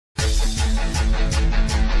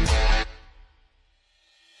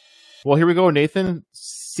Well, here we go, Nathan.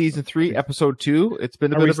 Season 3, episode 2. It's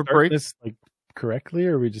been a bit of a break. This correctly,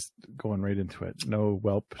 or are we just going right into it? No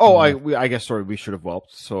Welp. Oh, I guess. Sorry, we should have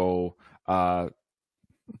whelped. So,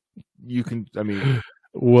 you can. I mean,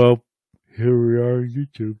 well, here we are on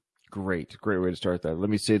YouTube. Great way to start that. Let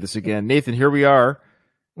me say this again, Nathan. Here we are.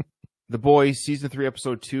 The Boys, season 3,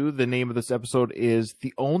 episode 2. The name of this episode is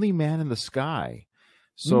 "The Only Man in the Sky."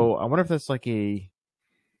 So, I wonder if that's like a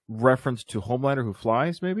reference to Homelander who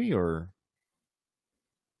flies, maybe, or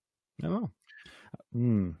I don't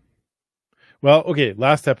know. Well, okay,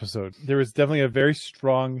 last episode, there was definitely a very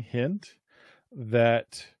strong hint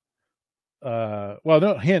that,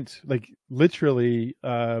 like literally,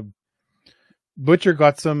 Butcher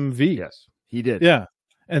got some V. Yes, he did. Yeah.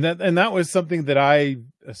 And that was something that I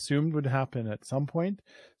assumed would happen at some point.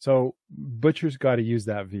 So Butcher's got to use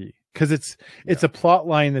that V because it's a plot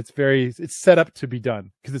line that's it's set up to be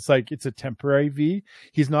done because it's a temporary V.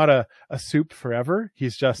 He's not a soup forever.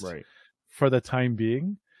 He's just for the time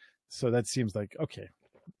being. So that seems like okay.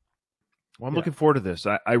 Well, I'm looking forward to this.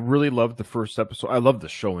 I really loved the first episode. I love the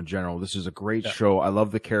show in general. This is a great show. I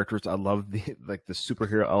love the characters. I love the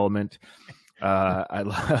superhero element. I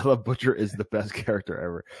love Butcher is the best character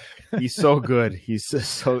ever. He's so good. He's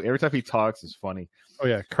just so every time he talks is funny. Oh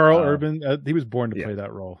yeah, Carl Urban. He was born to play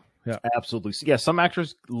that role. Yeah, absolutely. Yeah, some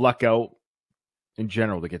actors luck out. In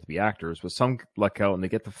general, they get to be actors, but some luck out and they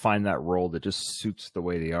get to find that role that just suits the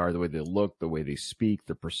way they are, the way they look, the way they speak,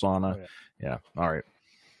 their persona. Oh, yeah. All right.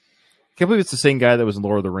 Can't believe it's the same guy that was in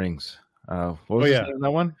Lord of the Rings. What was his name in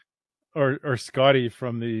that one? Or Scotty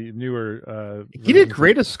from the newer. He did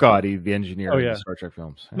great as Scotty, the engineer in the Star Trek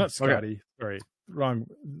films. Yeah. Not Scotty. Okay. Sorry, wrong.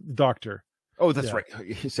 Doctor. Oh, that's right.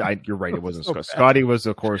 You're right. It wasn't Scotty. Scotty was,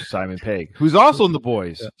 of course, Simon Pegg, who's also in The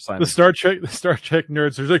Boys. Yeah. The Star Trek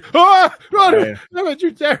nerds are like, don't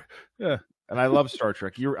you dare! Yeah. And I love Star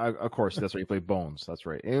Trek. Of course, that's right. You play Bones. That's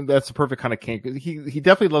right, and that's the perfect kind of He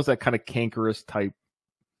definitely loves that kind of cankerous type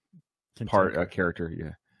character. Yeah,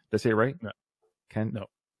 did I say it right? No.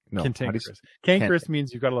 Cantankerous. Cankerous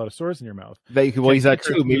means you've got a lot of sores in your mouth. He's that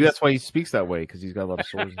too. Maybe that's why he speaks that way because he's got a lot of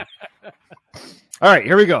sores. All right,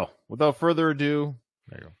 here we go. Without further ado,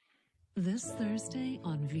 there you go. This Thursday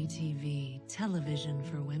on VTV, television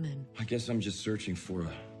for women. I guess I'm just searching for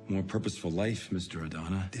a more purposeful life, Mr.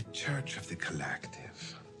 Adana. The Church of the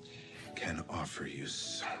Collective can offer you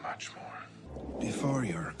so much more. Before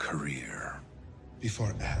your career,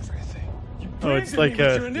 before everything. Oh, it's like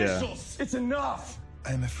your initials. It's enough.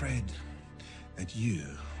 I'm afraid that you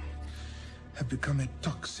have become a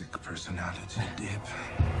toxic personality, Dib.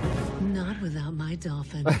 Not without my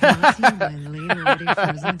dolphin. Brought to you by Leonardo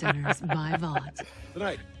Frozen Dinners by Vought.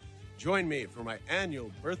 Tonight, join me for my annual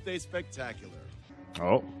birthday spectacular.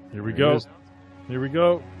 Oh, here we go. Here we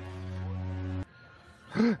go.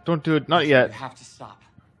 Don't do it. Not yet. You have to stop.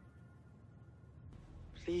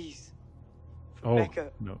 Please. Oh,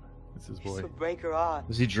 no. It's his boy. Break her heart.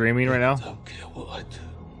 Is he dreaming right now? I don't care what I do.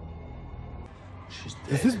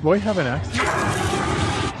 Does this boy have an accent?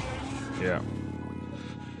 Yeah.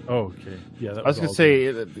 Oh, okay. Yeah. I was going to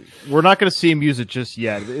say, we're not going to see him use it just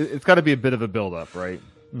yet. It's got to be a bit of a build-up, right?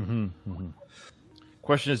 Mm-hmm. Mm-hmm.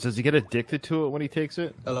 Question is, does he get addicted to it when he takes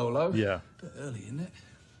it? Hello? Yeah. A bit early, isn't it?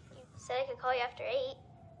 You said I could call you after 8.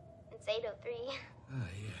 It's 8:03. Oh, yeah.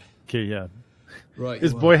 Okay, yeah. Right.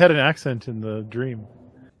 His boy had an accent in the dream.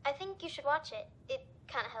 I think you should watch it. It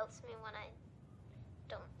kind of helps me when I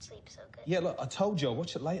don't sleep so good. Yeah, look, I told you. I'll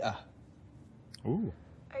watch it later. Ooh.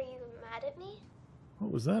 Are you mad at me?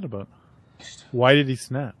 What was that about? Why did he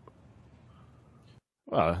snap?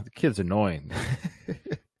 Well, the kid's annoying.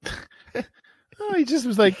 Oh, he just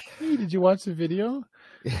was like, hey, did you watch the video?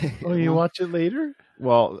 Oh, you watch it later?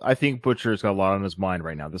 Well, I think Butcher's got a lot on his mind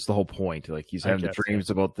right now. That's the whole point. Like he's having the dreams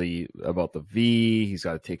about the V. He's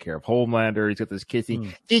got to take care of Homelander. He's got this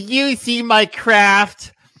kissing. Did you see my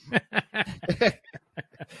craft?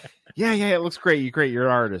 Yeah, it looks great. You're great. You're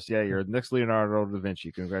an artist. Yeah, you're the next Leonardo da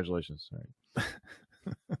Vinci. Congratulations. All right.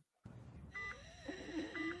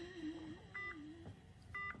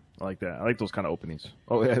 I like that. I like those kind of openings.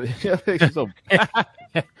 Oh yeah,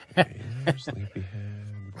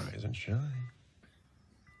 Sleepyhead, rise and shine.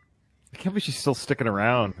 I can't believe she's still sticking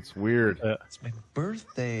around. It's weird. It's my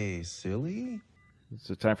birthday, silly.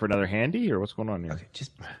 Is it time for another handy, or what's going on here? Okay,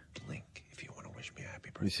 just blink if you want to wish me a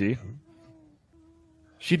happy birthday. You see?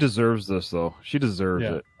 She deserves this, though. She deserves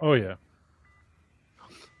it. Oh, yeah.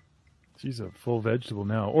 She's a full vegetable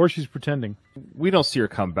now. Or she's pretending. We don't see her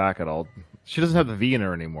come back at all. She doesn't have the V in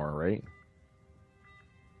her anymore, right?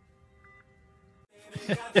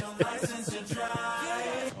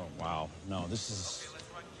 Oh, wow. No, this is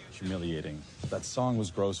humiliating. That song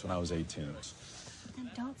was gross when I was 18.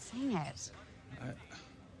 Then don't sing it.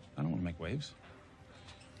 I don't want to make waves.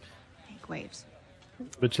 Make waves.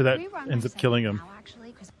 But that ends up killing him.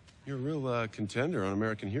 You're a real contender on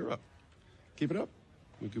American Hero. Keep it up.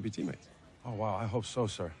 We could be teammates. Oh, wow. I hope so,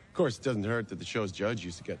 sir. Of course, it doesn't hurt that the show's judge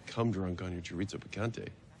used to get cum drunk on your chorizo picante.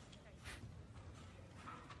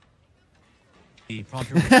 The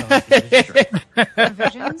prompter was telling us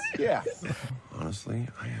Revisions? Yeah. Honestly,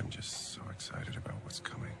 I am just so excited about what's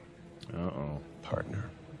coming. Uh-oh. Partner.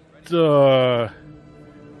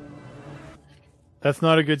 That's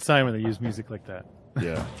not a good sign when they use music like that.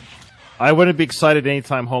 Yeah. I wouldn't be excited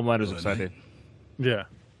anytime Homelander's excited. Yeah.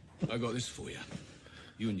 I got this for you.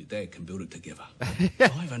 You and your dad can build it together.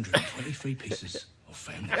 523 pieces of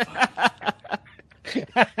family fun.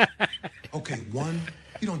 Okay, one,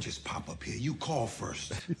 you don't just pop up here. You call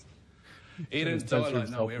first. He didn't die like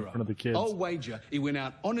no hero. In front of the kids. I'll wager he went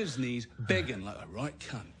out on his knees begging like a right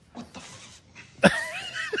cunt. What the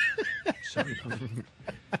Sorry, pal.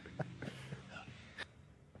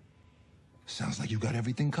 Sounds like you got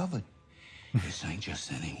everything covered. This ain't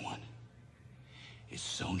just anyone. It's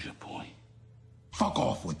Soldier Boy. Fuck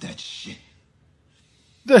off with that shit.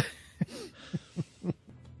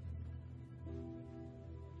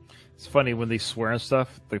 It's funny when they swear and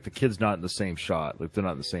stuff, like the kid's not in the same shot. Like they're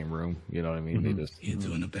not in the same room. You know what I mean? They just You're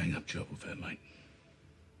doing a bang-up job with that, mate.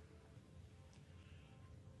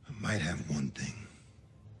 I might have one thing.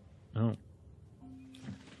 Oh.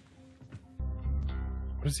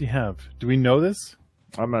 What does he have? Do we know this?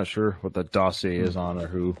 I'm not sure what the dossier is on or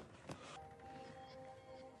who.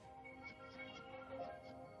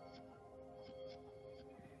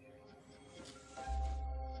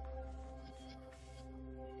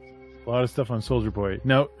 A lot of stuff on Soldier Boy.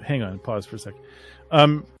 No, hang on. Pause for a sec.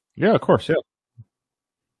 Yeah, of course. Yeah.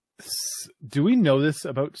 Do we know this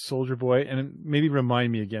about Soldier Boy? And maybe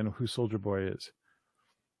remind me again who Soldier Boy is.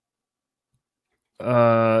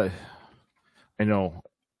 I know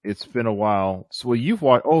it's been a while. So well, you've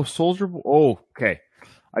watched. Oh, Soldier Boy. Oh, okay.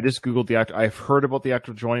 I just googled the actor. I've heard about the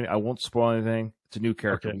actor joining. I won't spoil anything. It's a new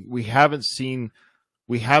character. Okay. We haven't seen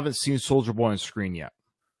Soldier Boy on screen yet.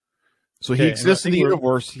 So he exists in the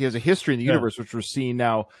universe. He has a history in the universe, which we're seeing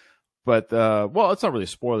now. But well, it's not really a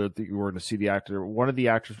spoiler that you were going to see the actor. One of the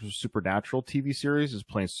actors from Supernatural TV series is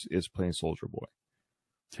playing Soldier Boy.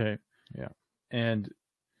 Okay. Yeah. And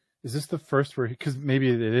is this the first where? Because maybe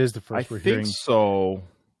it is the first we're hearing. I think so.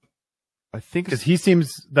 I think because he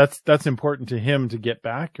seems that's important to him to get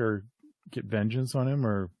back or get vengeance on him,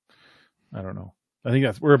 or I don't know. I think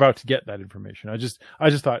we're about to get that information. I just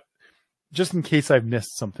thought, just in case I've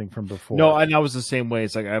missed something from before. No, and I was the same way.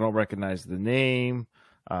 It's like I don't recognize the name.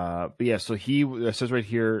 But yeah, so it says right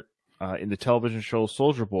here in the television show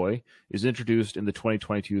Soldier Boy is introduced in the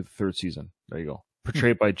 2022 third season. There you go.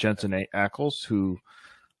 Portrayed by Jensen Ackles, who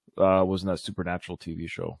was in that Supernatural TV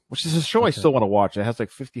show, which is a show I still want to watch. It has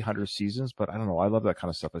like 100 seasons, but I don't know. I love that kind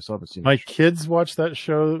of stuff. I still haven't seen it. My kids watch that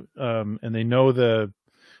show, and they know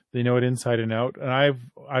it inside and out. And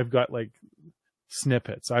I've got like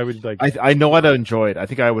snippets. I would like. I know I'd enjoy it. I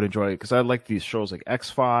think I would enjoy it because I like these shows like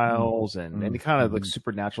X-Files and any kind of like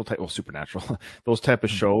supernatural type. Well, supernatural, those type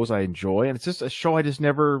of shows I enjoy, and it's just a show I just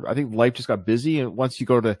never. I think life just got busy, and once you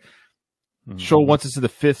go to show once it's in the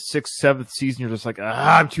 5th, 6th, 7th season, you're just like,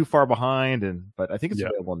 I'm too far behind. But I think it's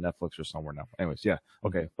available on Netflix or somewhere now. Anyways, yeah,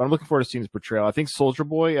 okay. But I'm looking forward to seeing his portrayal. I think Soldier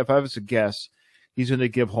Boy, if I was to guess, he's going to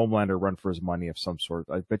give Homelander a run for his money of some sort.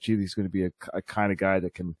 I bet you he's going to be a kind of guy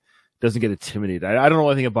that doesn't get intimidated. I don't know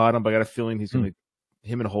anything about him, but I got a feeling he's going to,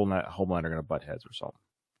 him and Homelander are going to butt heads or something.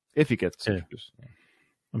 If he gets introduced.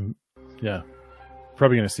 Yeah.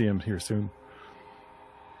 Probably going to see him here soon.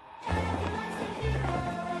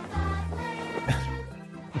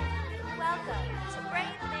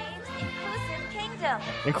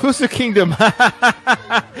 Inclusive Kingdom.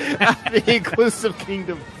 The Inclusive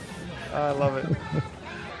Kingdom. I love it.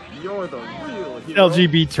 You're the real hero.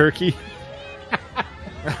 LGB Turkey.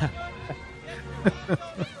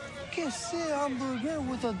 Can't say hamburger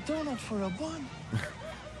with a donut for a bun.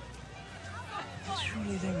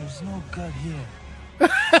 Surely there is no God here.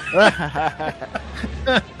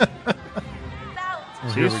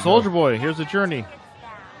 See, Soldier Boy. Here's the journey.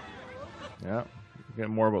 Yeah, we're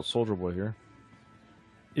getting more about Soldier Boy here.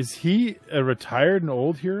 Is he a retired and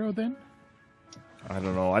old hero then? I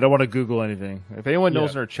don't know. I don't want to Google anything. If anyone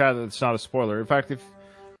knows in our chat, it's not a spoiler. In fact,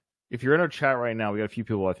 if you're in our chat right now, we got a few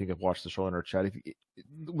people I think have watched the show in our chat.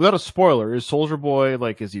 Without a spoiler, is Soldier Boy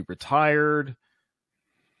is he retired?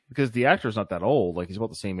 Because the actor's not that old. Like he's about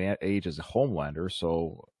the same age as Homelander.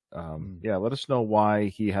 So yeah, let us know why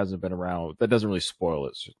he hasn't been around. That doesn't really spoil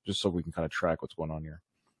it, just so we can kind of track what's going on here.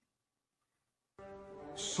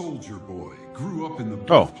 Soldier Boy grew up in the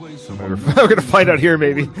Oh, birthplace we're going to find out here,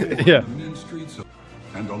 maybe. Yeah.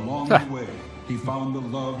 And along the way, he found the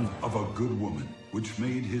love of a good woman, which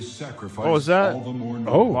made his sacrifice Oh, is that- all the more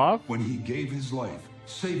Oh. noble when he gave his life,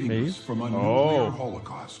 saving us from a nuclear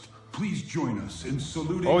holocaust. Please join us in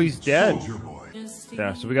saluting Oh, he's dead. Soldier Boy.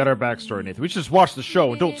 Yeah, so we got our backstory, Nathan. We should just watch the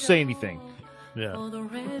show and don't say anything. Yeah.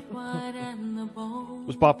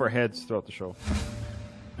 Let's bop our heads throughout the show.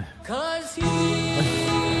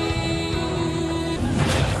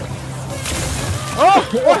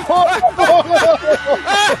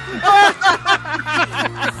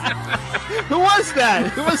 Who was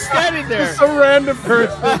that? Who was standing there? Some random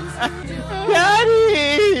person.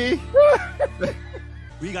 Daddy!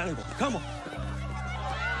 We gotta go. Come on.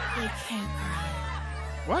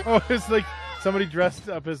 What? Oh, it's like somebody dressed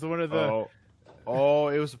up as one of the. Oh,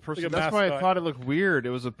 it was a person. Like a That's why I mascot. thought it looked weird.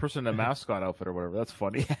 It was a person in a mascot outfit or whatever. That's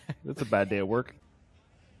funny. That's a bad day at work.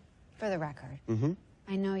 For the record,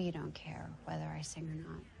 I know you don't care whether I sing or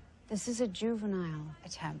not. This is a juvenile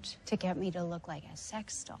attempt to get me to look like a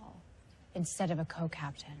sex doll instead of a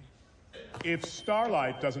co-captain. If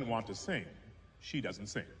Starlight doesn't want to sing, she doesn't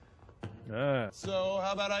sing. So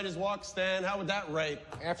how about I just walk, Stan? How would that rate?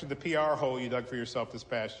 After the PR hole you dug for yourself this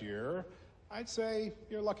past year, I'd say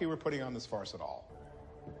you're lucky we're putting on this farce at all.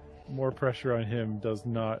 More pressure on him does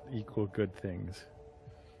not equal good things.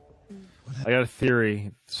 I got a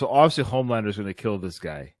theory. So obviously Homelander's going to kill this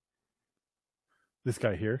guy. This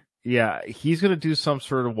guy here? Yeah, he's going to do some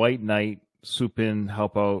sort of white knight, swoop in,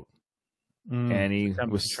 help out. And he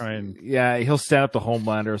was trying. Yeah, he'll stand up to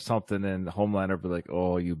Homelander or something, and Homelander will be like,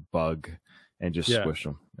 "Oh, you bug," and just squish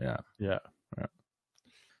him. Yeah.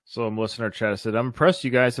 So Melissa in our chat said, "I'm impressed you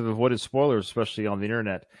guys have avoided spoilers, especially on the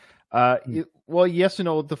internet." Well, yes and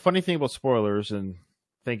no. The funny thing about spoilers, and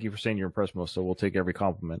thank you for saying you're impressed, Melissa. We'll take every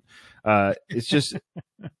compliment. It's just,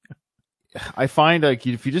 I find like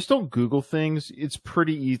if you just don't Google things, it's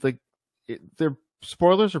pretty easy. Like their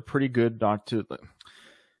spoilers are pretty good not to.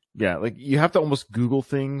 Yeah, like you have to almost Google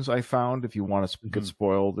things. I found if you want to get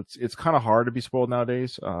spoiled, it's kind of hard to be spoiled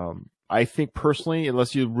nowadays. I think personally,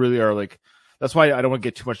 unless you really are like, that's why I don't want to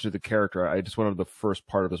get too much into the character. I just wanted the first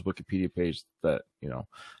part of his Wikipedia page that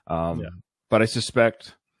But I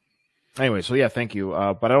suspect. Anyway, so yeah, thank you.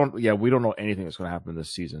 But I don't. Yeah, we don't know anything that's going to happen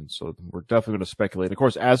this season, so we're definitely going to speculate. Of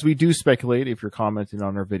course, as we do speculate, if you're commenting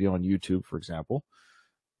on our video on YouTube, for example.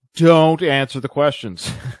 Don't answer the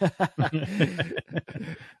questions.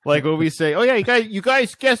 Like when we say, "Oh yeah, you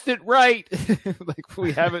guys guessed it right." Like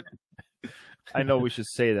we haven't. I know we should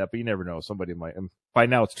say that, but you never know. Somebody might. And by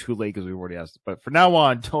now, it's too late because we've already asked. But for now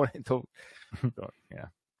on, don't. Yeah.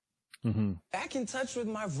 Back in touch with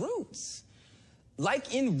my roots.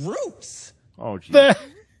 Like in Roots. Oh, geez.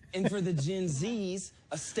 And for the Gen Zs,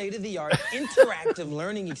 a state-of-the-art interactive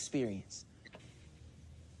learning experience.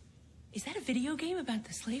 Is that a video game about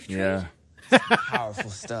the slave trade? Yeah. Powerful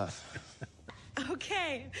stuff.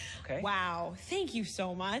 Okay. Wow. Thank you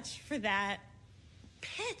so much for that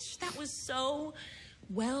pitch. That was so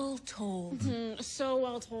well told. So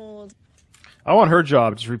well told. I want her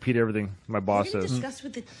job. Just repeat everything my boss We're gonna says. discuss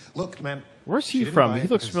with the Look, man. Where's he she didn't from? buy He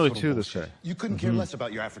it looks because familiar it's too, total this bullshit. guy. You couldn't care less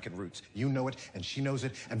about your African roots. You know it, and she knows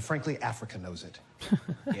it, and frankly, Africa knows it.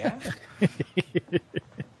 Yeah?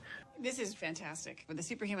 This is fantastic. With the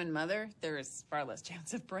superhuman mother, there is far less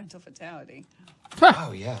chance of parental fatality.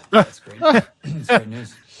 Oh, yeah. That's great. That's great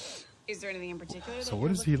news. Is there anything in particular? So what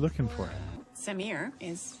is he looking for? Samir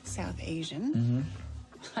is South Asian.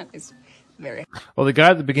 That is very... Well, the guy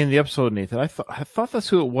at the beginning of the episode, Nathan, I thought that's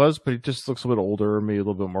who it was, but he just looks a little older, maybe a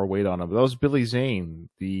little bit more weight on him. But that was Billy Zane,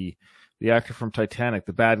 the actor from Titanic,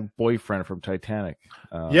 the bad boyfriend from Titanic.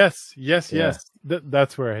 Yes.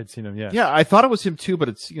 That's where I had seen him. Yeah. Yeah, I thought it was him too, but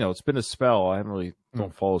it's it's been a spell. I haven't really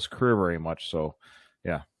don't follow his career very much, so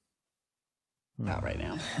yeah. Not right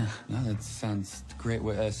now. No, that sounds great.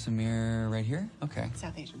 Samir right here? Okay.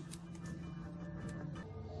 South Asian.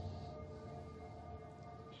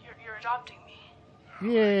 You're adopting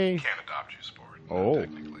me. Yay. Can't adopt you, sport. Oh.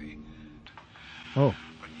 Technically. Oh.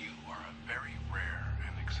 But you are a very rare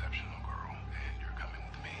and exceptional girl, and you're coming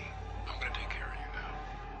with me. I'm going to take care of you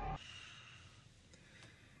now.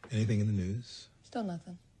 Anything in the news? Still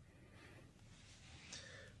nothing.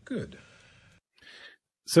 Good.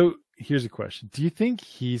 So here's a question: do you think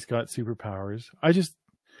he's got superpowers?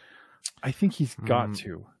 I think he's got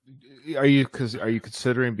to. Are you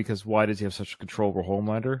considering because why does he have such control over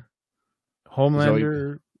Homelander?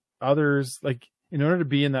 Homelander, others, like in order to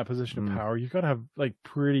be in that position of power, you've got to have like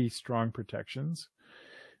pretty strong protections.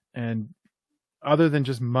 and other than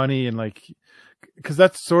just money and like, because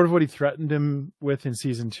that's sort of what he threatened him with in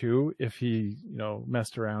season 2 if he,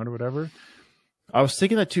 messed around or whatever. I was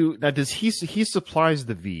thinking that too. Now, does he supplies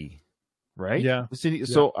the V, right? Yeah.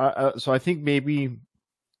 So I think maybe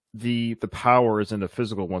the power isn't a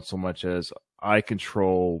physical one so much as I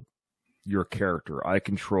control your character. I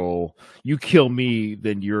control, you kill me,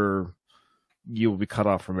 then you will be cut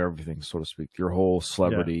off from everything, so to speak. Your whole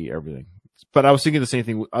celebrity, everything. But I was thinking the same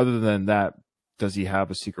thing. Other than that, does he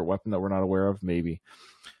have a secret weapon that we're not aware of? Maybe.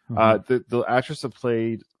 The actress that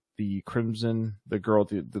played the Crimson, the girl,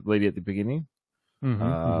 the lady at the beginning,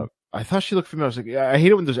 I thought she looked familiar. I was like, I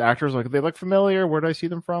hate it when there's actors like they look familiar. Where did I see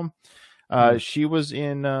them from? She was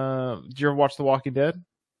in. Did you ever watch The Walking Dead?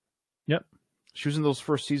 Yep. She was in those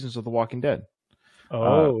first seasons of The Walking Dead.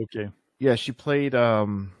 Oh, okay. Yeah, she played.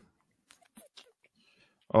 You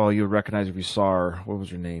would recognize if you saw her. What was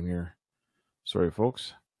her name here? Sorry,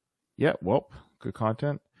 folks. Yeah, Welp. Good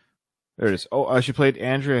content. There it is. She played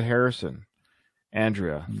Andrea Harrison.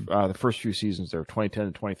 The first few seasons there, 2010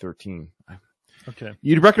 to 2013. Okay.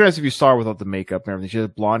 You'd recognize if you saw her without the makeup and everything. She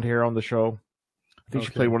had blonde hair on the show. I think she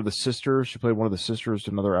played one of the sisters. She played one of the sisters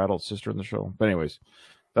to another adult sister in the show. But anyways,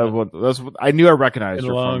 that's what I knew. I recognized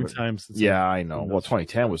her. A long time since. Yeah, I know. Well,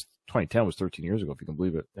 2010 was 13 years ago, if you can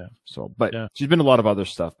believe it. Yeah. So, but she's been in a lot of other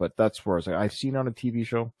stuff. But that's where I was like, I've seen her on a TV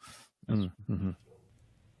show. Come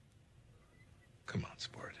on,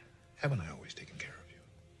 sport. Haven't I always taken care of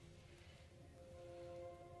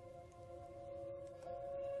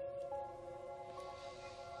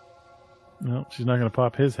you? No, she's not going to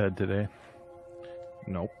pop his head today.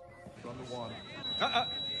 Nope. From the water.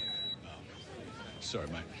 Sorry,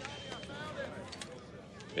 mate.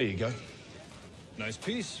 There you go. Nice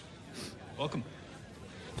piece. Welcome.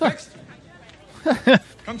 Next.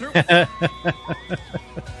 Come through.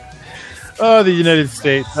 Oh, the United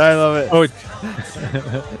States. I love it. Oh,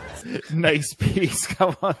 nice piece.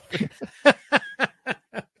 Come on.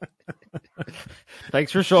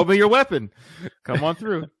 Thanks for showing me your weapon. Come on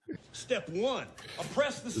through. Step 1,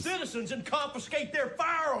 oppress the citizens and confiscate their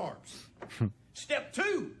firearms. Step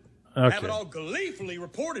 2, have it all gleefully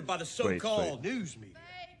reported by the so-called news media.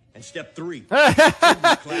 And step 3,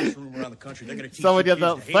 every classroom around the country, they're going to teach Somebody kids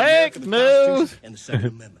got to hate fake America, the news Constitution, and the Second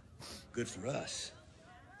Amendment. Good for us,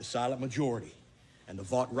 the silent majority, and the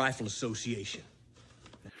Vought Rifle Association.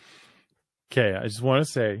 Okay, I just want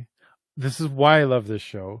to say, this is why I love this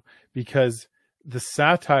show, because the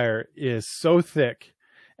satire is so thick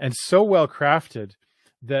and so well crafted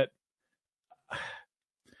that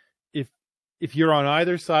if you're on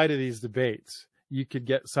either side of these debates, you could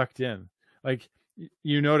get sucked in. Like,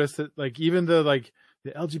 you notice that, like, even the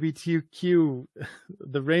LGBTQ,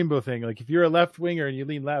 the rainbow thing, like if you're a left winger and you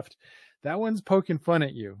lean left, that one's poking fun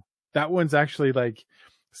at you. That one's actually like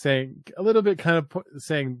saying a little bit, kind of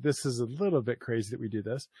saying this is a little bit crazy that we do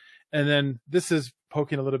this. And then this is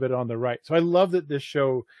poking a little bit on the right. So I love that this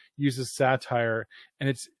show uses satire, and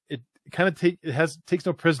it kind of takes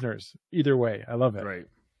no prisoners either way. I love it. Right.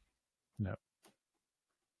 No.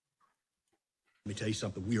 Let me tell you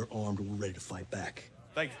something. We are armed and we're ready to fight back.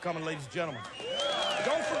 Thank you for coming, ladies and gentlemen.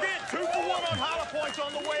 Don't forget, 2 for 1 on Holla Points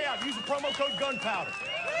on the way out. Use the promo code Gunpowder.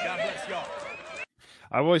 God bless y'all.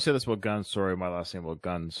 I've always said this about guns. Sorry, my last name about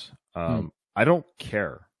guns. I don't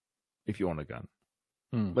care if you own a gun.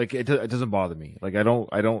 Like it doesn't bother me. Like I'm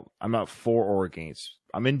not for or against.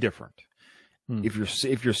 I'm indifferent. If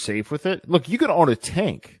you're safe with it, look, you can own a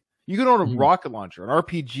tank. You can own a rocket launcher, an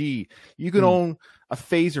RPG. You can own a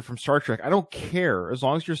phaser from Star Trek. I don't care as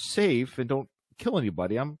long as you're safe and don't kill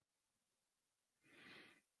anybody. You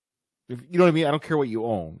know what I mean? I don't care what you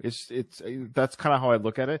own. That's kind of how I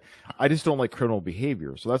look at it. I just don't like criminal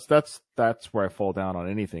behavior. So that's where I fall down on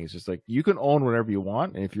anything. It's just like, you can own whatever you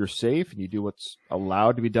want, and if you're safe and you do what's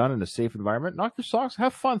allowed to be done in a safe environment, knock your socks,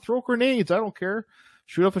 have fun, throw grenades. I don't care.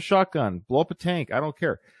 Shoot off a shotgun, blow up a tank. I don't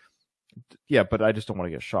care. Yeah, but I just don't want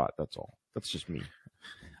to get shot. That's all. That's just me.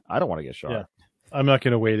 I don't want to get shot. Yeah. I'm not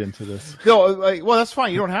going to wade into this. No, well, that's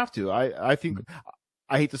fine. You don't have to. I think.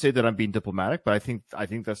 I hate to say that I'm being diplomatic, but I think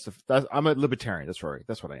that's I'm a libertarian. That's right.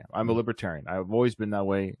 That's what I am. I'm a libertarian. I've always been that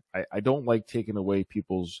way. I don't like taking away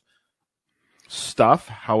people's stuff.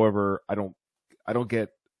 However, I don't get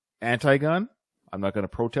anti-gun. I'm not going to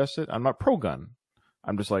protest it. I'm not pro-gun.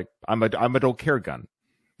 I'm just like, I'm a don't care gun.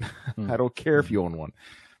 I don't care if you own one.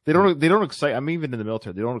 They don't excite. I'm even in the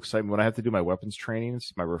military. They don't excite me when I have to do my weapons training.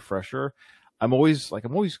 It's my refresher. I'm always, I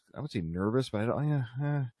would say nervous, but I don't.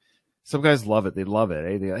 Some guys love it. They love it.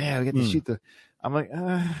 Eh? They go, yeah, we get to shoot the. I'm like,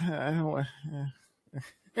 I don't.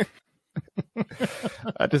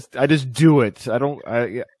 I just do it. I don't.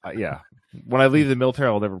 Yeah. When I leave the military,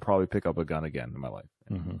 I'll never probably pick up a gun again in my life.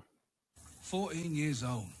 14 years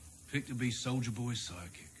old. Picked to be Soldier Boy's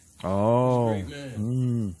sidekick. Oh. He's a great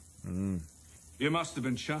man. You must have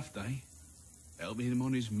been chuffed, eh? Helping him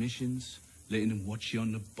on his missions, letting him watch you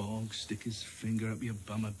on the bog, stick his finger up your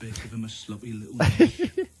bum a bit, give him a sloppy little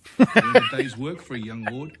a day's work for a young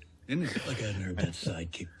ward, isn't it? Like I haven't heard that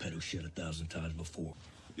sidekick peddle shit 1,000 times before.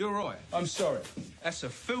 You're right. I'm sorry. That's a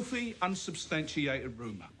filthy, unsubstantiated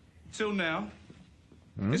rumor. Till now,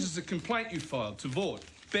 this is a complaint you filed to Vought,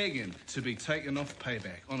 begging to be taken off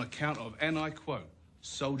payback on account of, and I quote,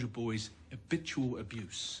 Soldier Boy's habitual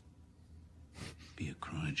abuse. Be a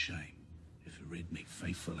crying shame if a red meat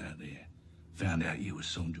faithful out there found out you were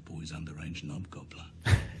Soldier Boy's underage knob gobbler.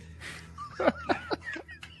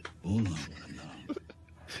 All I want to know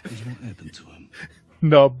is what happened to him.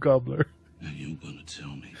 Knob gobbler. And you're gonna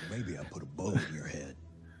tell me. Maybe I put a bow in your head.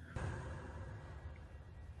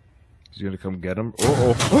 He's gonna come get him.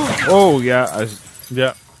 Oh, yeah.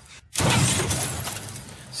 Yeah.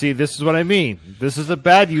 See, this is what I mean. This is a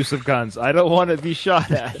bad use of guns. I don't want to be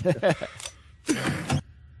shot at.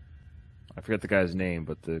 I forget the guy's name,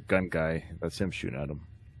 but the gun guy, that's him shooting at him.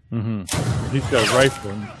 He's got a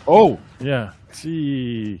rifle. Oh! Yeah.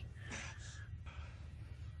 Gee.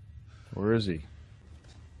 Where is he?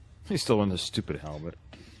 He's still in this stupid helmet.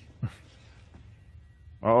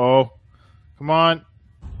 Uh-oh. Come on.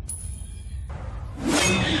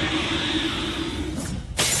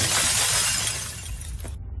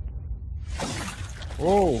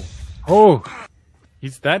 Oh. Oh.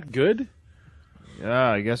 He's that good?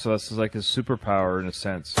 Yeah, I guess so. This is like his superpower in a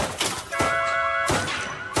sense.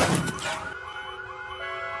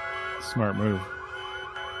 Smart move.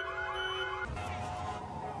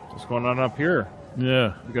 What's going on up here?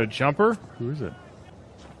 Yeah. You got a jumper? Who is it?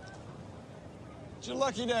 It's your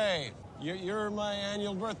lucky day. You're my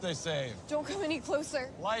annual birthday save. Don't come any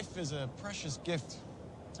closer. Life is a precious gift.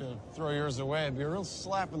 To throw yours away would be a real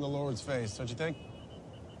slap in the Lord's face, don't you think?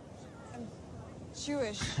 I'm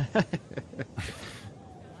Jewish.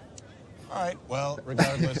 All right, well,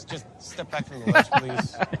 regardless, just step back from the ledge,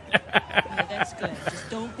 please. Yeah, that's good. Just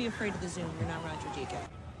don't be afraid of the Zoom. You're not Roger Deacon.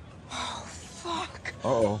 Oh, fuck.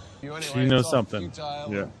 Uh-oh. You anyway, She knows it's all something.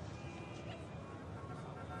 futile. Yeah.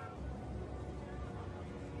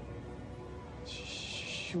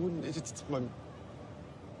 She wouldn't. It's my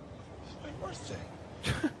birthday.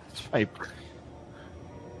 It's my...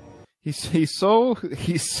 He's so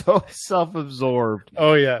self-absorbed.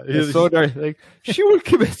 Oh, yeah. He's so dark. Like, she would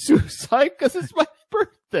commit suicide because it's my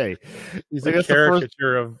birthday. He's like, a that's the first-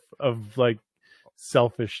 caricature of like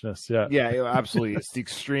selfishness. Yeah. Yeah, absolutely. It's the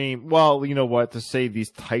extreme. Well, you know what? To say these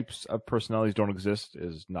types of personalities don't exist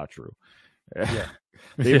is not true. Yeah.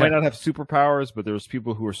 They might not have superpowers, but there's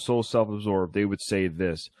people who are so self-absorbed, they would say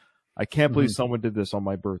this. I can't believe someone did this on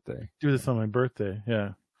my birthday. Do this on my birthday.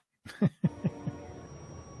 Yeah.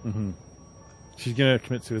 She's gonna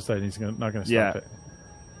commit suicide and he's not gonna stop it.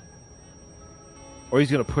 Or he's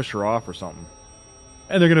gonna push her off or something.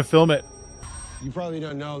 And they're gonna film it. You probably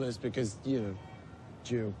don't know this because,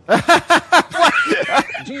 Jew.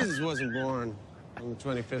 Jesus wasn't born on the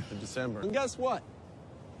 25th of December. And guess what?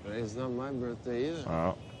 Today's not my birthday either.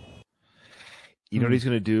 Oh. You know what he's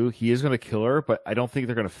going to do? He is going to kill her, but I don't think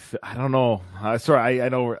they're going to... I don't know. Sorry, I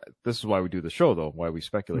know this is why we do the show, though, why we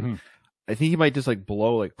speculate. I think he might just, like,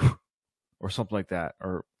 blow, like, or something like that.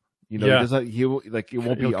 Or, he doesn't... It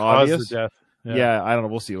won't be obvious. The death. Yeah, I don't know.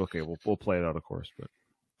 We'll see. Okay, we'll play it out, of course. But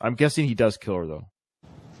I'm guessing he does kill her, though.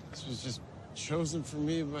 This was just chosen for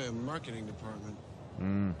me by a marketing department. I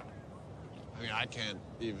mean, I can't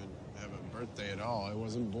even have a birthday at all. I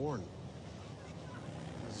wasn't born.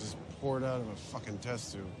 I was just poured out of a fucking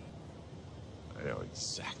test tube. I know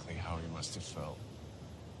exactly how he must have felt.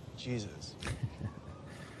 Jesus.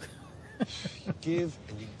 You give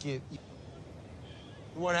and you give.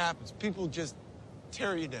 And what happens? People just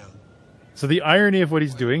tear you down. So the irony of what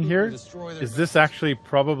he's doing here is this actually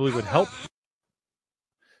probably would help.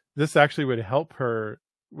 This actually would help her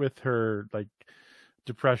with her, like,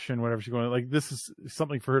 depression, whatever she's going. Like, this is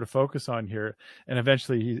something for her to focus on here, and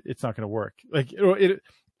eventually it's not going to work. Like,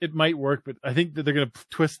 it might work, but I think that they're going to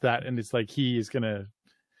twist that, and it's like he is going to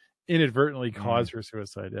inadvertently cause her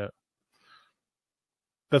suicide. Yeah,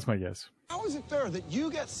 that's my guess. How is it fair that you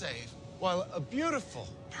get saved while a beautiful,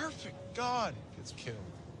 perfect God gets killed?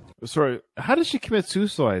 Sorry, how did she commit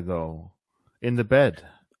suicide, though? In the bed?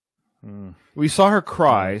 We saw her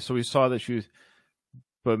cry, so we saw that she was...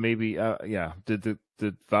 But maybe, yeah. Did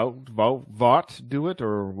Vought do it,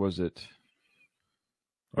 or was it...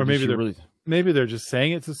 Or maybe they're... Really... maybe they're just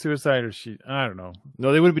saying it's a suicide, or I don't know.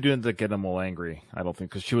 No, they wouldn't be doing it to get him all angry. I don't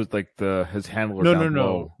think, because she was like his handler. No.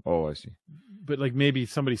 Low. Oh, I see. But like maybe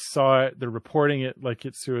somebody saw it. They're reporting it like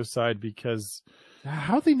it's suicide because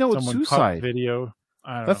how do they know it's someone suicide? caught video.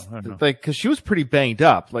 I don't know. Like, because she was pretty banged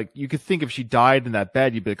up. Like, you could think if she died in that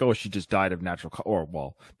bed, you'd be like, oh, she just died of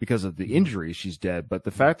natural, because of the injury, she's dead. But the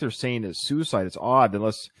fact they're saying it's suicide, it's odd,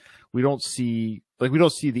 unless we don't see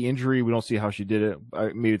the injury, we don't see how she did it.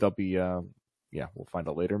 Maybe they'll be, we'll find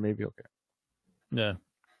out later, maybe. Okay. Yeah.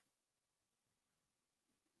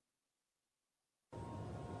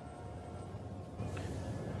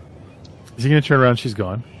 Is he going to turn around? She's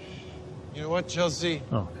gone. You know what, Chelsea?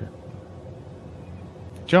 Oh, okay.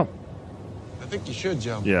 Jump. I think you should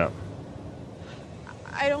jump. Yeah.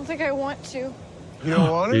 I don't think I want to. You don't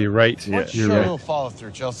want to? You're right. Yeah, Let's you're show right. a little follow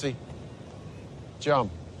through, Chelsea. Jump.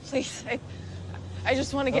 Please, I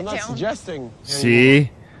just want to get I'm not down. suggesting. See?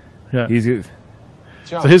 Yeah. He's Jump.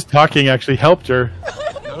 So his talking actually helped her.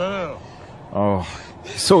 No. Oh,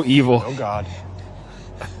 so evil. Oh, God.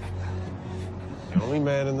 The only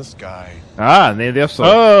man in the sky. Ah, name of the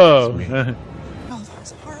episode.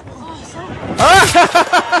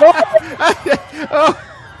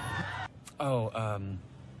 Oh.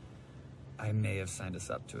 I may have signed us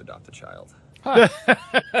up to adopt a child. It's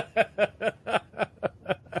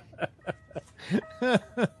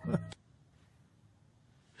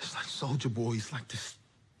like Soldier Boy. He's like this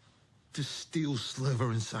steel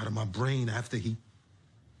sliver inside of my brain after he...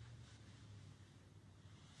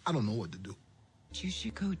 I don't know what to do. You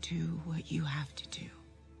should go do what you have to do.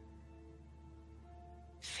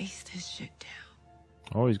 Face this shit down.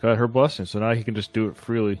 Oh, he's got her blessing, so now he can just do it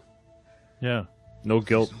freely. Yeah. No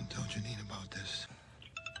guilt. Don't tell Janine about this.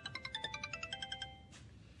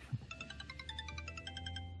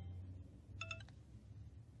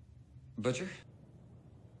 Butcher?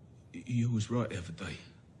 You was right the other day.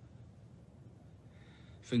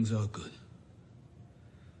 Things are good.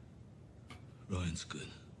 Ryan's good.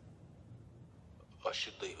 I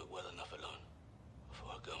should leave it well enough alone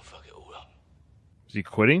before I go and fuck it all up. Is he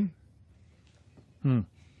quitting?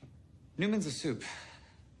 Newman's a soup.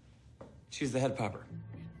 She's the head popper.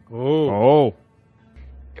 Oh.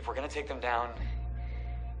 If we're gonna take them down,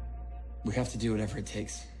 we have to do whatever it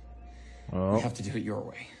takes. Oh. We have to do it your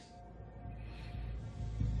way.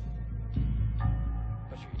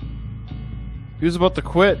 He was about to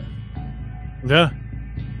quit. Yeah.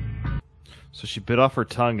 So she bit off her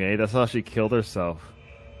tongue, eh? That's how she killed herself.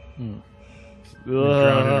 Drowned in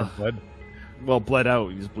her blood. Well, bled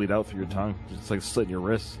out. You just bleed out through your tongue. It's like slitting your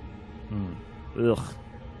wrist. Ugh.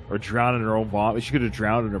 Or drown in her own vomit. She could have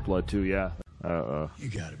drowned in her blood, too, yeah. You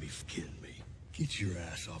gotta be kidding me. Get your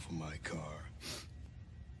ass off of my car.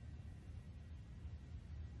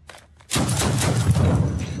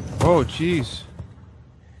 Oh, jeez.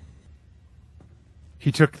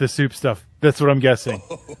 He took the soup stuff. That's what I'm guessing.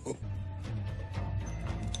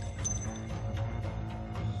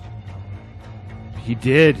 He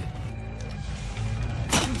did.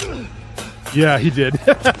 Yeah, he did.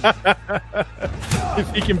 If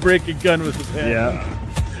he can break a gun with his hand. Yeah.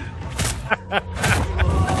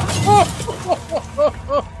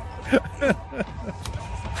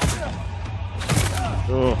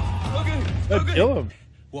 That'd kill him.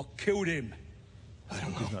 What killed him? I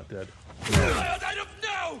don't know. He's not dead. I don't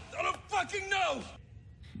know! I don't fucking know!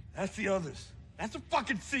 That's the others. That's the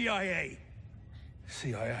fucking CIA.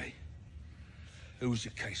 CIA? Who was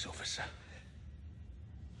your case officer?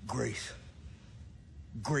 Grace.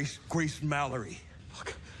 Grace Mallory.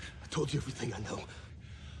 Look, I told you everything I know.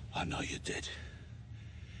 I know you did.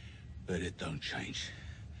 But it don't change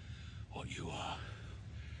what you are.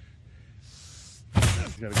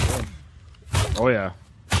 You gotta kill him. Oh, yeah.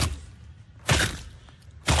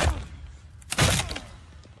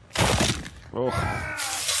 Oh.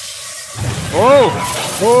 Oh!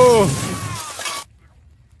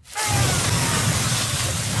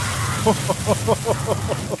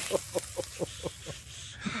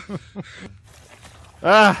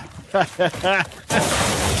 Ah!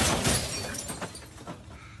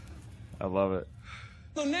 I love it.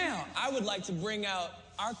 So now, I would like to bring out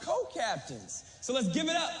our co-captains. So let's give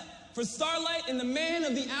it up for Starlight and the man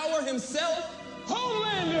of the hour himself,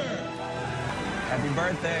 Homelander! Happy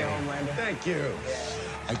birthday, Homelander. Thank you.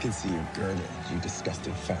 I can see your girdle, you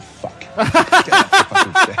disgusting fat fuck. Get off the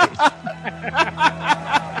fucking stage.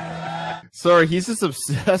 Sorry, he's just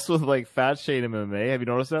obsessed with like fat shade MMA. Have you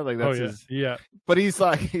noticed that? Like that's his. Yeah. But he's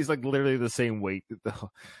like literally the same weight.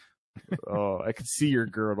 Oh, I can see your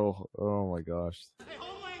girdle. Oh my gosh. Hey,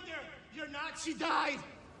 Homelander, your Nazi died.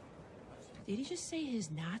 Did he just say his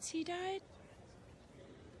Nazi died?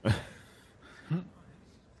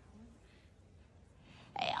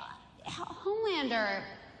 Homelander.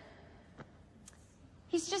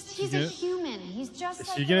 He's a human. He's just like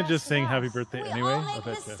Is she gonna just sing happy birthday anyway? We all make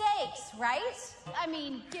mistakes, right? I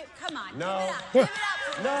mean, come on. No. Give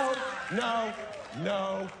it up.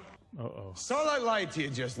 No. Uh-oh. Starlight lied to you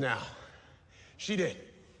just now. She did.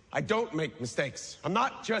 I don't make mistakes. I'm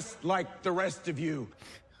not just like the rest of you.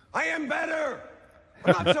 I am better.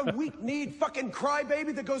 I'm not some weak-kneed fucking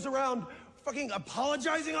crybaby that goes around fucking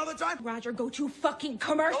apologizing all the time. Roger, go to fucking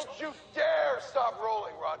commercial. Don't you dare stop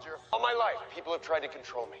rolling, Roger. All my life, people have tried to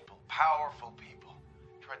control me. Powerful people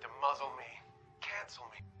tried to muzzle me, cancel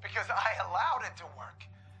me, because I allowed it to work.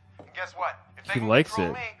 And guess what? If they He can likes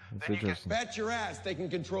control it. me, That's then you can interesting. bet your ass they can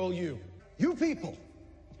control you. You people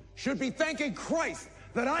should be thanking Christ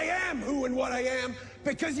that I am who and what I am,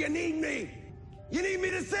 because you need me. You need me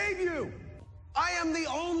to save you. I am the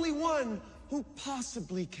only one who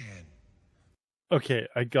possibly can. Okay,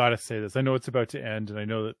 I gotta say this. I know it's about to end, and I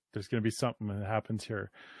know that there's going to be something that happens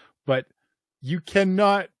here, but you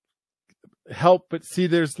cannot help but see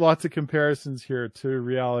there's lots of comparisons here to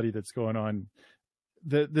reality that's going on.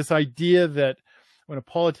 This idea that when a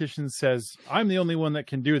politician says, "I'm the only one that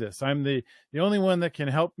can do this. I'm the only one that can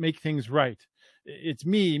help make things right. It's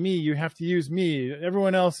me. You have to use me.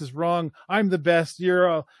 Everyone else is wrong. I'm the best.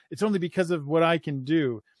 It's only because of what I can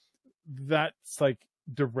do." That's like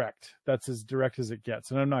direct. That's as direct as it gets.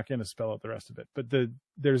 And I'm not going to spell out the rest of it, but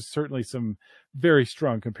there's certainly some very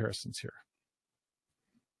strong comparisons here.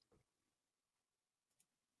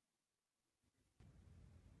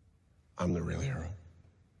 I'm the real hero.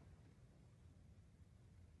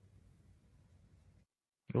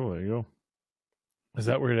 Oh, there you go. Is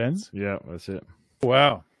that where it ends? Yeah, that's it.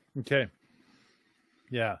 Wow. Okay.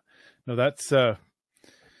 Yeah. No, that's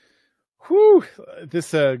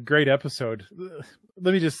this great episode.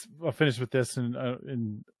 I'll finish with this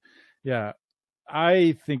and yeah,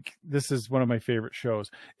 I think this is one of my favorite shows.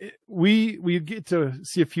 We get to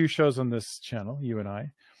see a few shows on this channel, you and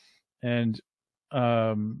I, and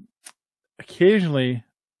occasionally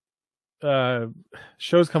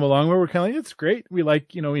shows come along where we're kind of like, it's great, we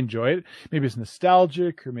like, we enjoy it, maybe it's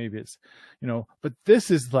nostalgic, or maybe it's but this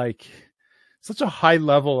is like such a high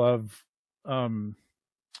level of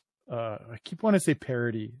I keep wanting to say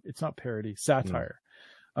parody. It's not parody, satire.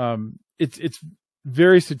 It's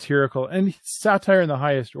very satirical, and satire in the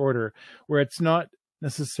highest order, where it's not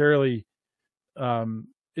necessarily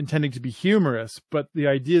intending to be humorous, but the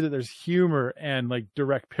idea that there's humor and like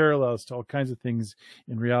direct parallels to all kinds of things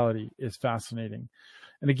in reality is fascinating.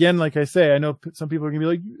 And again, like I say, I know some people are gonna be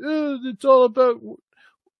like, it's all about,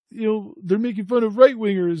 they're making fun of right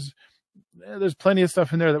wingers. There's plenty of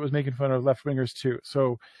stuff in there that was making fun of left wingers too.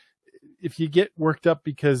 So if you get worked up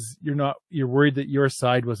because you're worried that your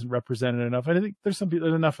side wasn't represented enough, and I think there's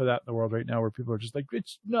enough of that in the world right now where people are just like,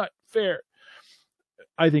 it's not fair.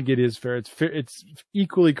 I think it is fair. It's fair. It's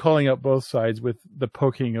equally calling out both sides with the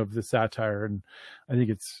poking of the satire, and I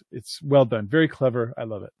think it's well done, very clever. I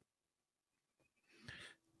love it.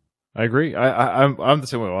 I agree. I'm the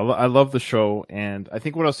same way. I love the show, and I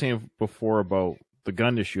think what I was saying before about the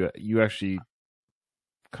gun issue, you actually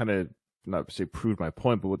kind of, not say proved my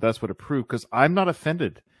point, but that's what it proved, because I'm not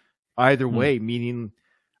offended either way. Meaning,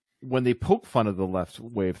 when they poke fun of the left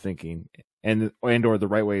way of thinking and or the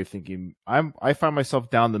right way of thinking, I find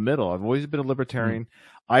myself down the middle. I've always been a libertarian.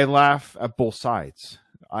 I laugh at both sides.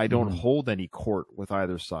 I don't hold any court with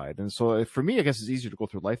either side, and so for me, I guess it's easier to go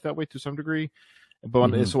through life that way to some degree.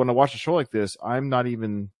 But so when I watch a show like this, I'm not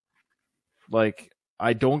even like,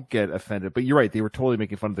 I don't get offended. But you're right; they were totally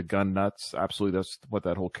making fun of the gun nuts. Absolutely, that's what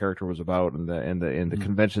that whole character was about, and the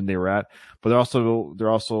convention they were at. But they're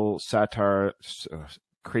also satire,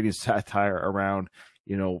 creating satire around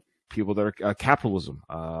people that are capitalism,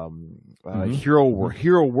 hero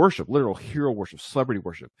worship, literal hero worship, celebrity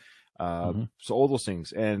worship. So all those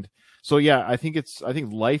things, and so yeah, I think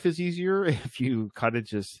life is easier if you kind of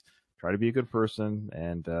just try to be a good person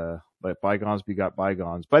and let bygones be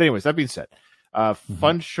bygones. But anyways, that being said.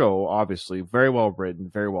 Fun show, obviously, very well written,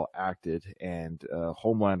 very well acted, and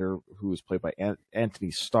Homelander, who is played by Anthony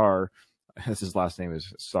Starr, as his last name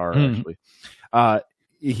is Starr, actually.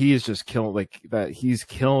 He is just killing, like that. He's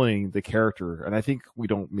killing the character, and I think we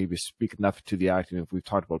don't maybe speak enough to the acting. If we've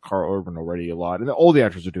talked about Carl Urban already a lot, and all the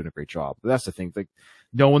actors are doing a great job. But that's the thing; like,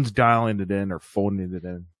 no one's dialing it in or phoning it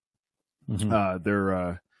in.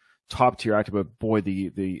 They're top tier acting, but boy,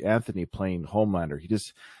 the Anthony playing Homelander,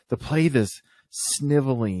 to play this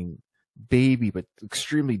sniveling baby, but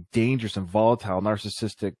extremely dangerous and volatile,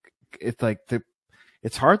 narcissistic. It's like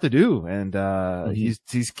it's hard to do, and he's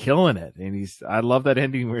killing it. And I love that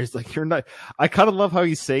ending where he's like, "You're not." I kind of love how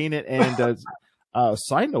he's saying it, and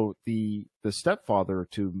Side note: the stepfather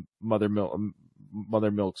to Mother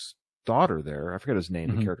Milk's daughter there, I forget his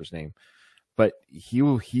name, the character's name, but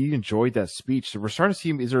he enjoyed that speech. So we're starting to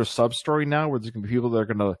see. Is there a sub story now where there's going to be people that are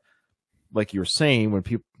going to, like you were saying, when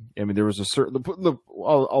people? I mean, there was a certain.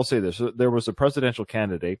 I'll say this: there was a presidential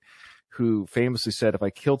candidate who famously said, "If I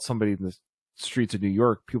killed somebody in the streets of New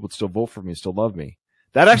York, people would still vote for me and still love me."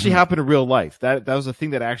 That actually happened in real life. That was a thing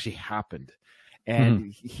that actually happened,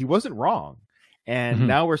 and he wasn't wrong. And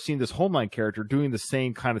now we're seeing this Homeland character doing the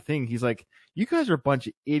same kind of thing. He's like, you guys are a bunch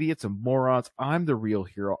of idiots and morons. I'm the real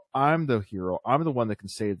hero. I'm the hero. I'm the one that can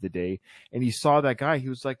save the day. And he saw that guy. He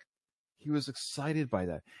was like, he was excited by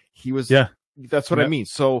that. He was, that's what I mean.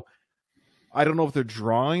 So I don't know if they're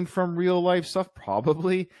drawing from real life stuff,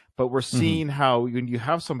 probably, but we're seeing how when you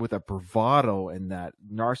have someone with that bravado and that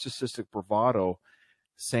narcissistic bravado,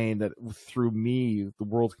 saying that through me the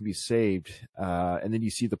world can be saved, and then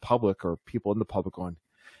you see the public or people in the public going,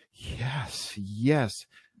 yes,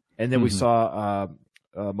 and then we saw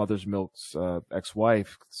Mother's Milk's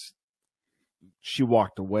ex-wife, she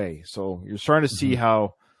walked away. So you're starting to see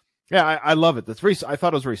how, I love it. I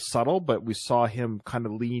thought it was very subtle, but we saw him kind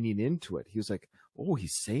of leaning into it. He was like, oh,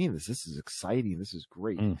 he's saying this is exciting, this is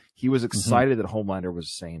great. He was excited that Homelander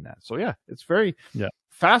was saying that. So it's very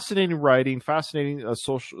fascinating writing, fascinating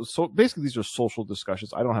social. So basically, these are social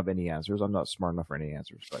discussions. I don't have any answers. I'm not smart enough for any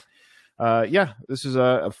answers, but this is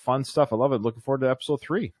a fun stuff. I love it. Looking forward to episode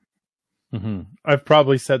 3. I've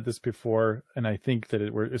probably said this before, and I think that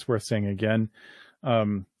it's worth saying again.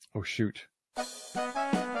 Oh shoot.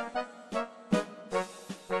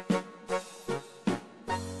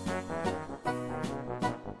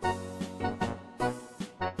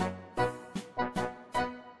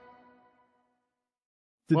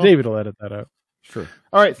 David will edit that out. Sure.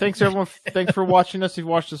 All right. Thanks, everyone. Thanks for watching us. If you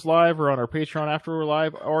watched us live or on our Patreon after we're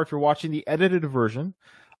live, or if you're watching the edited version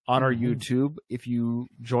on our YouTube, if you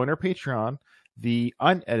join our Patreon, the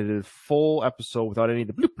unedited full episode without any of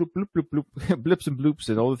the blips and bloops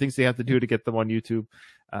and all the things they have to do to get them on YouTube,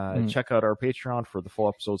 check out our Patreon for the full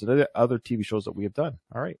episodes and other TV shows that we have done.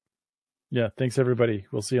 All right. Yeah. Thanks, everybody.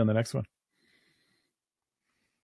 We'll see you on the next one.